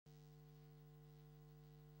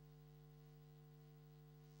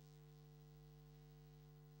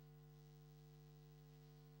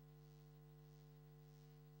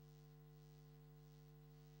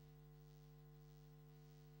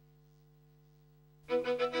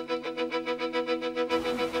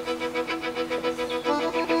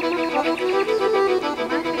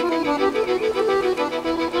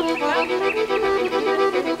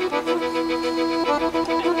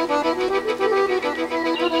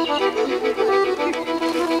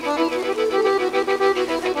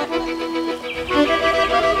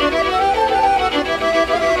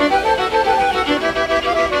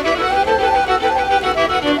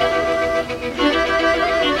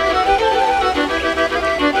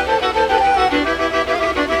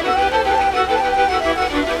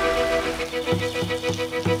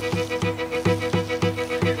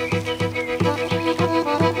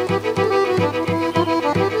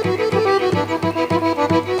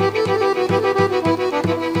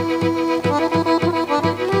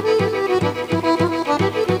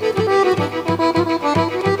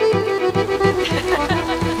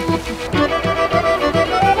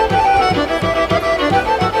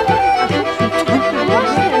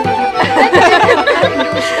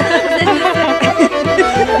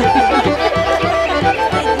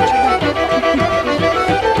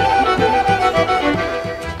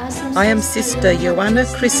I am Sister Joanna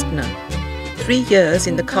Kristna, 3 years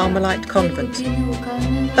in the Carmelite convent.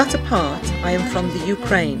 That apart, I am from the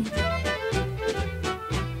Ukraine.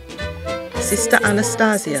 Sister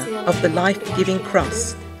Anastasia of the Life-Giving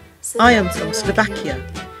Cross. I am from Slovakia.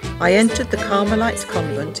 I entered the Carmelite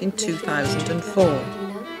convent in 2004.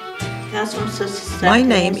 My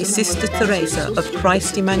name is Sister Teresa of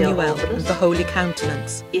Christ Emmanuel and the Holy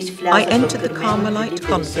Countenance. I entered the Carmelite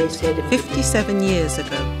convent 57 years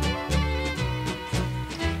ago.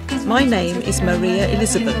 My name is Maria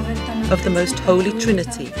Elizabeth of the Most Holy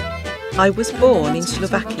Trinity. I was born in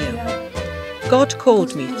Slovakia. God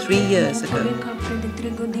called me 3 years ago.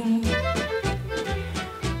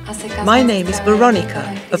 My name is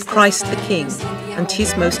Veronica of Christ the King and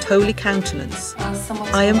His Most Holy Countenance.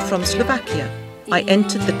 I am from Slovakia. I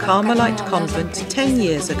entered the Carmelite convent 10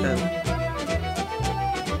 years ago.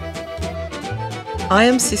 I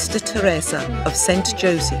am Sister Teresa of St.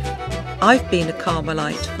 Joseph. I've been a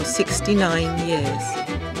Carmelite for 69 years.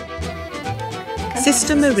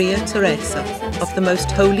 Sister Maria Teresa of the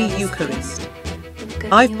Most Holy Eucharist.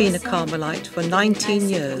 I've been a Carmelite for 19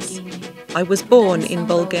 years. I was born in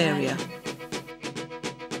Bulgaria.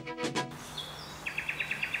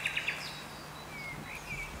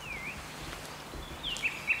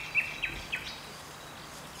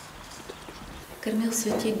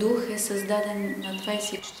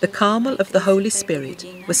 The Carmel of the Holy Spirit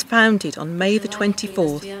was founded on May the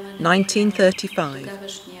 24th, 1935,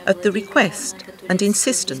 at the request and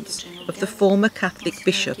insistence of the former Catholic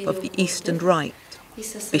Bishop of the Eastern Rite,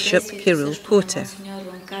 Bishop Kirill Putev,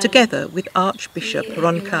 together with Archbishop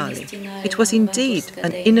Roncalli. It was indeed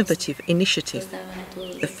an innovative initiative,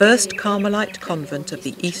 the first Carmelite convent of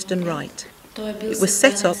the Eastern Rite. It was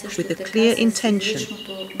set up with a clear intention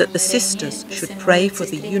that the sisters should pray for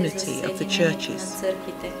the unity of the churches.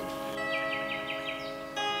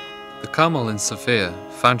 The Carmel in Sofia,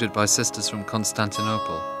 founded by sisters from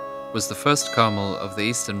Constantinople, was the first Carmel of the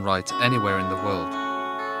Eastern Rite anywhere in the world.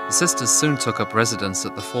 The sisters soon took up residence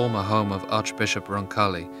at the former home of Archbishop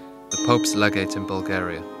Roncalli, the Pope's legate in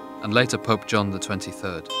Bulgaria, and later Pope John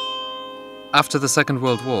XXIII. After the Second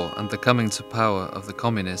World War and the coming to power of the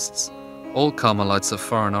Communists, all Carmelites of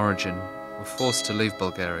foreign origin were forced to leave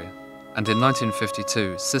Bulgaria, and in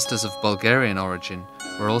 1952, sisters of Bulgarian origin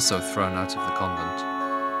were also thrown out of the convent.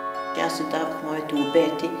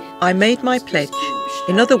 I made my pledge.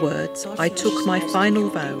 In other words, I took my final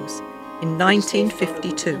vows in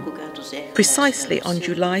 1952, precisely on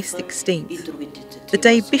July 16th, the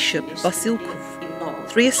day Bishop Vasilkov,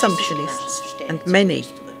 3 Assumptionists, and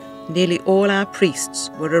nearly all our priests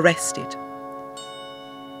were arrested.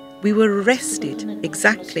 We were arrested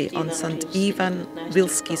exactly on St. Ivan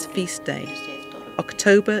Rilsky's feast day,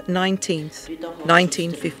 October 19th,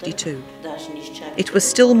 1952. It was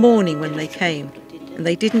still morning when they came, and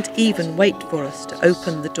they didn't even wait for us to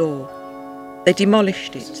open the door. They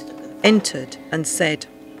demolished it, entered and said,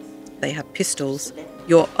 they had pistols,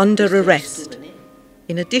 "You're under arrest."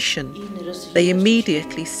 In addition, they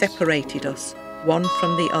immediately separated us, one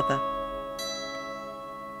from the other.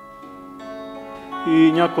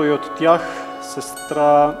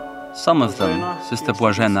 Some of them, Sister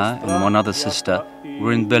Błażena and one other sister,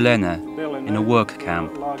 were in Belene, in a work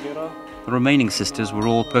camp. The remaining sisters were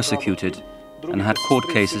all persecuted and had court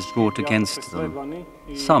cases brought against them.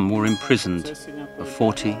 Some were imprisoned for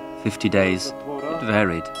 40, 50 days. It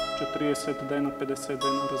varied.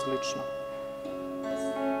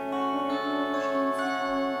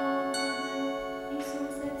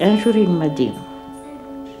 Un jour, il m'a dit,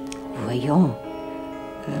 voyons,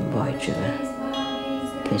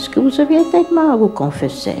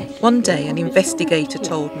 One day an investigator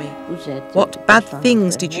told me, "What bad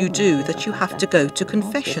things did you do that you have to go to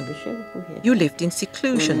confession? You lived in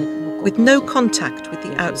seclusion, with no contact with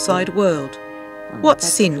the outside world. What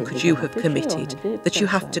sin could you have committed that you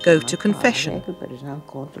have to go to confession?"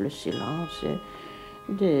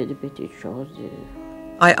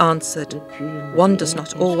 I answered, "One does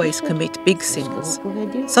not always commit big sins.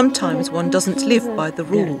 Sometimes one doesn't live by the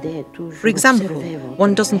rule. For example,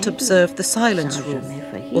 one doesn't observe the silence rule,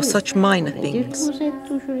 or such minor things."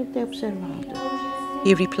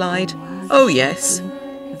 He replied, "Oh yes,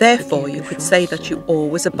 therefore you could say that you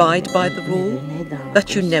always abide by the rule,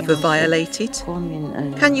 that you never violate it.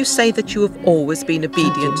 Can you say that you have always been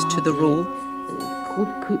obedient to the rule?"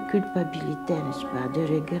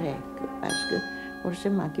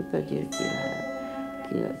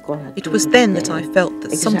 It was then that I felt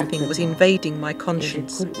that something was invading my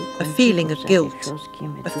conscience, a feeling of guilt,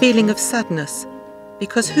 a feeling of sadness,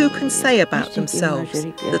 because who can say about themselves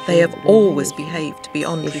that they have always behaved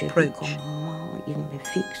beyond reproach?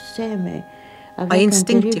 I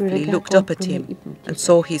instinctively looked up at him and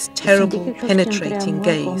saw his terrible, penetrating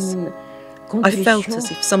gaze. I felt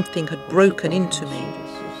as if something had broken into me.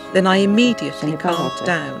 Then I immediately calmed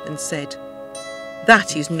down and said,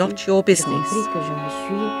 "That is not your business."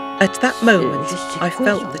 At that moment, I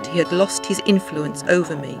felt that he had lost his influence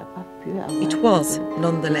over me. It was,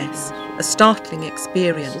 nonetheless, a startling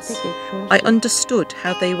experience. I understood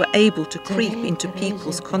how they were able to creep into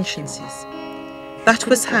people's consciences. That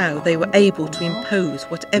was how they were able to impose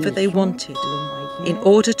whatever they wanted, in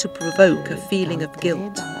order to provoke a feeling of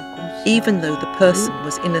guilt, even though the person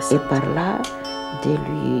was innocent.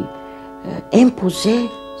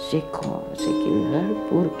 Ce qu'ils veulent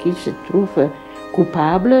pour qu'ils se trouvent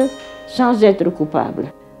coupables sans être coupables.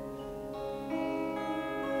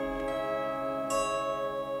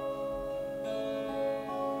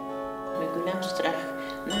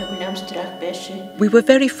 We were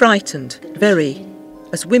very frightened, very.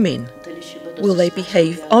 As women, will they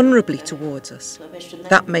behave honourably towards us?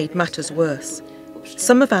 That made matters worse.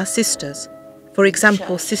 Some of our sisters, for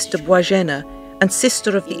example Sister Boagena and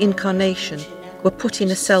Sister of the Incarnation, were put in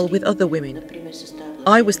a cell with other women.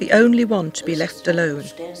 I was the only one to be left alone,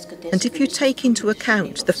 and if you take into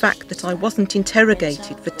account the fact that I wasn't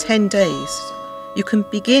interrogated for 10 days, you can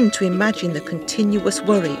begin to imagine the continuous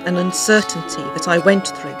worry and uncertainty that I went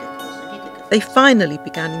through. They finally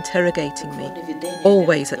began interrogating me,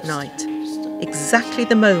 always at night. Exactly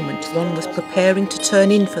the moment one was preparing to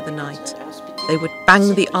turn in for the night, they would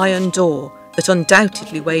bang the iron door that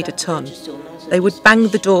undoubtedly weighed a ton. They would bang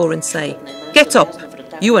the door and say, "Get up,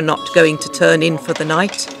 you are not going to turn in for the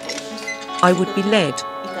night." I would be led,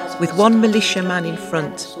 with one militia man in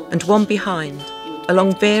front and one behind,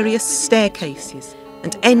 along various staircases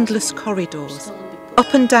and endless corridors,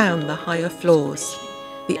 up and down the higher floors.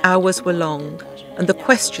 The hours were long, and the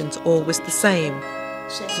questions always the same.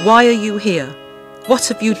 "Why are you here? What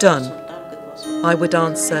have you done?" I would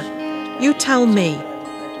answer, "You tell me.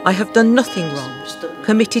 I have done nothing wrong,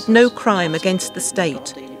 committed no crime against the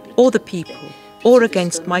state, or the people, or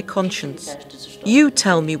against my conscience. You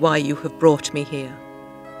tell me why you have brought me here."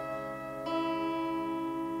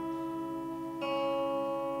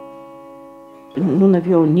 Nous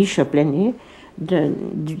n'avions ni chapelet,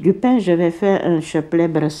 du pain, j'avais fait un chapelet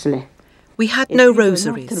bracelet. We had no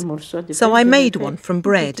rosaries, so I made one from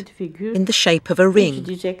bread, in the shape of a ring.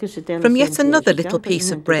 From yet another little piece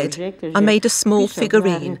of bread, I made a small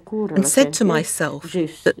figurine and said to myself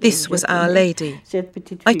that this was Our Lady.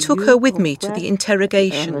 I took her with me to the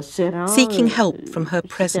interrogation, seeking help from her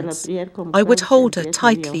presence. I would hold her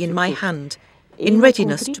tightly in my hand, in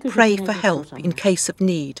readiness to pray for help in case of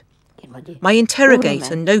need. My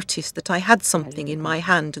interrogator noticed that I had something in my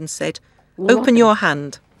hand and said, "Open your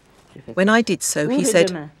hand." When I did so, he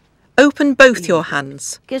said, "Open both your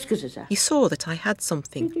hands." He saw that I had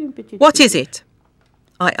something. "What is it?"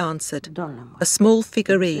 I answered, "A small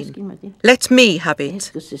figurine. Let me have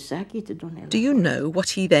it." Do you know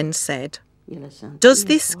what he then said? "Does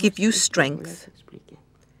this give you strength?"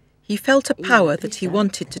 He felt a power that he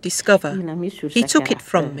wanted to discover. He took it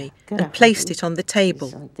from me and placed it on the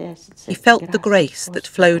table. He felt the grace that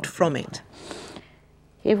flowed from it.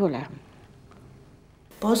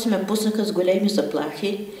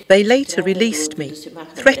 They later released me,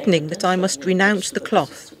 threatening that I must renounce the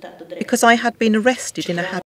cloth, because I had been arrested in a habit